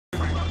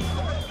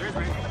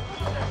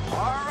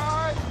All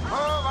right,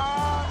 move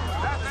on.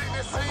 Nothing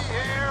to see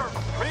here.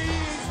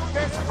 Please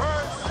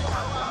disperse.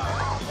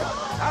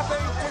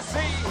 Nothing to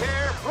see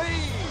here,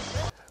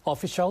 please.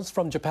 Officials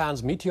from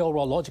Japan's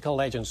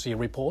meteorological agency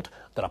report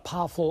that a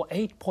powerful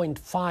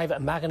 8.5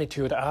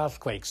 magnitude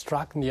earthquake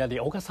struck near the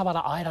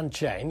Ogasawara Island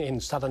chain in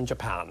southern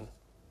Japan.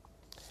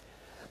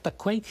 The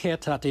quake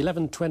hit at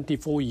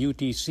 11:24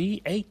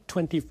 UTC,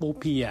 8:24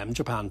 p.m.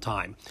 Japan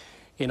time.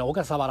 In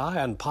Ogasawara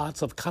and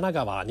parts of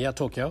Kanagawa near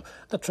Tokyo,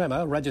 the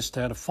tremor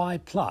registered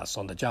 5+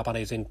 on the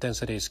Japanese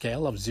intensity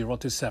scale of 0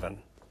 to 7.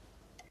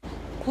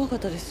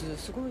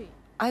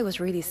 I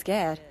was really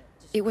scared.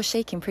 It was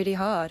shaking pretty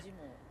hard.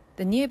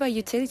 The nearby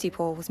utility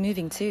pole was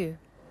moving too.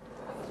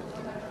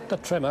 The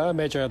tremor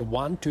measured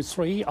 1 to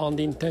 3 on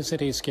the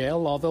intensity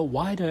scale over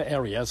wider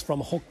areas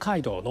from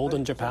Hokkaido,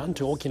 northern Japan,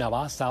 to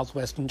Okinawa,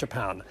 southwestern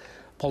Japan.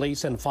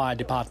 Police and fire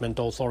department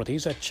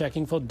authorities are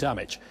checking for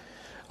damage.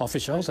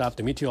 Officials at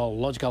the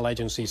meteorological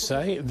agency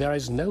say there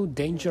is no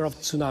danger of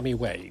tsunami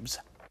waves.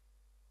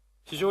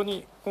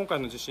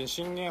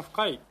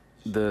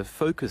 The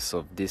focus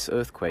of this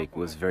earthquake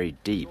was very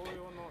deep.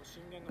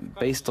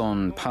 Based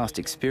on past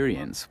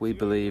experience, we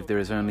believe there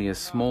is only a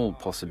small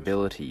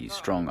possibility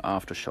strong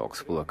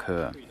aftershocks will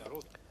occur.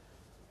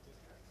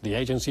 The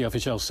agency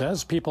official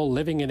says people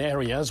living in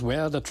areas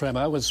where the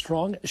tremor was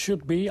strong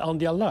should be on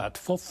the alert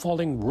for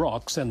falling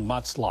rocks and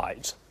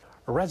mudslides.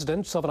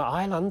 Residents of an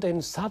island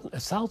in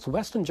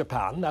southwestern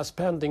Japan are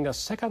spending a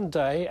second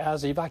day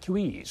as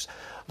evacuees.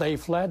 They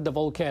fled the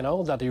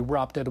volcano that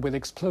erupted with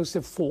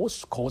explosive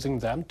force, causing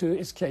them to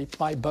escape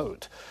by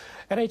boat.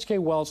 NHK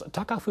World's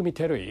Takafumi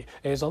Terui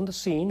is on the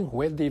scene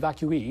with the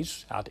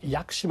evacuees at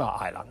Yakushima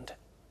Island.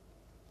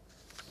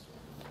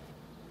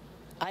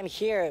 I'm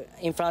here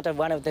in front of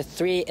one of the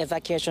 3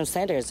 evacuation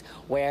centers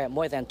where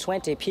more than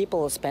 20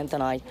 people spent the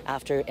night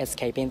after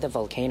escaping the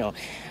volcano.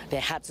 They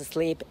had to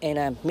sleep in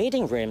a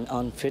meeting room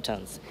on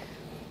futons.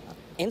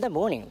 In the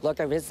morning,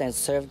 local residents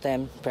served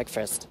them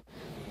breakfast.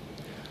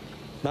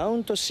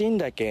 Mount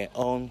Shindake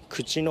on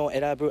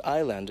Kuchino-Erabu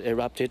Island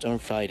erupted on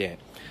Friday.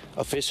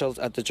 Officials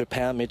at the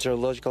Japan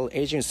Meteorological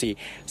Agency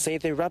say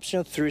the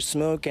eruption threw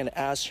smoke and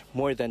ash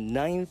more than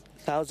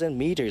 9,000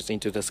 meters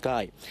into the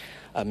sky.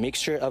 A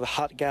mixture of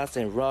hot gas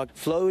and rock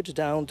flowed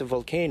down the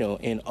volcano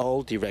in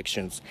all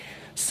directions.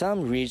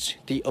 Some reached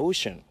the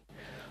ocean.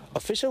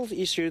 Officials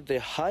issued the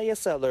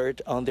highest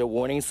alert on their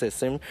warning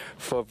system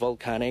for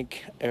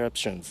volcanic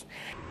eruptions.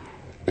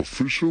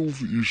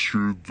 Officials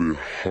issued the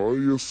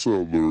highest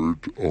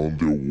alert on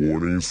their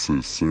warning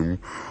system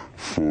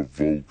for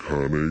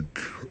volcanic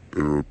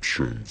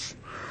eruptions.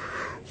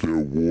 Their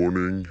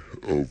warning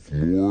of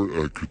more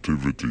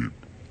activity.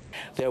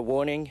 Their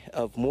warning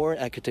of more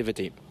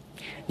activity.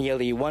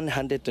 Nearly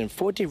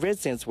 140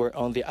 residents were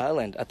on the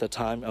island at the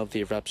time of the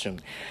eruption.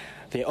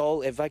 They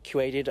all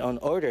evacuated on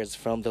orders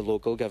from the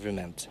local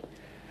government.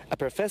 A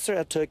professor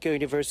at Tokyo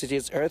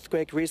University's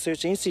Earthquake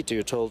Research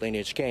Institute told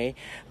NHK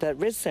that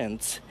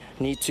residents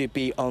need to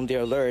be on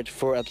their alert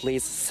for at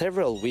least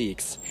several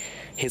weeks.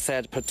 He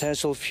said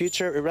potential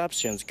future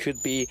eruptions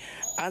could be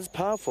as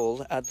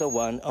powerful as the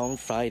one on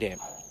Friday.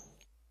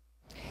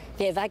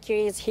 The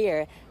evacuees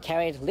here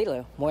carried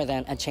little more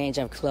than a change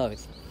of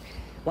clothes.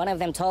 One of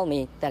them told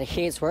me that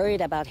he is worried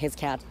about his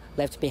cat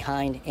left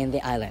behind in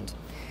the island.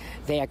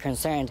 They are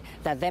concerned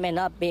that they may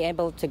not be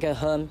able to go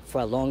home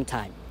for a long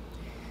time.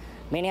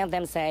 Many of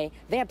them say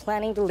they are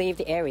planning to leave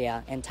the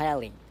area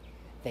entirely.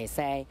 They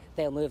say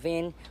they'll move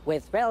in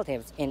with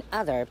relatives in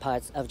other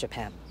parts of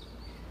Japan.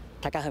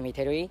 Takafumi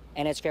Terui,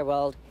 NHK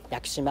World,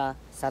 Yakushima,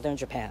 Southern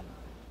Japan.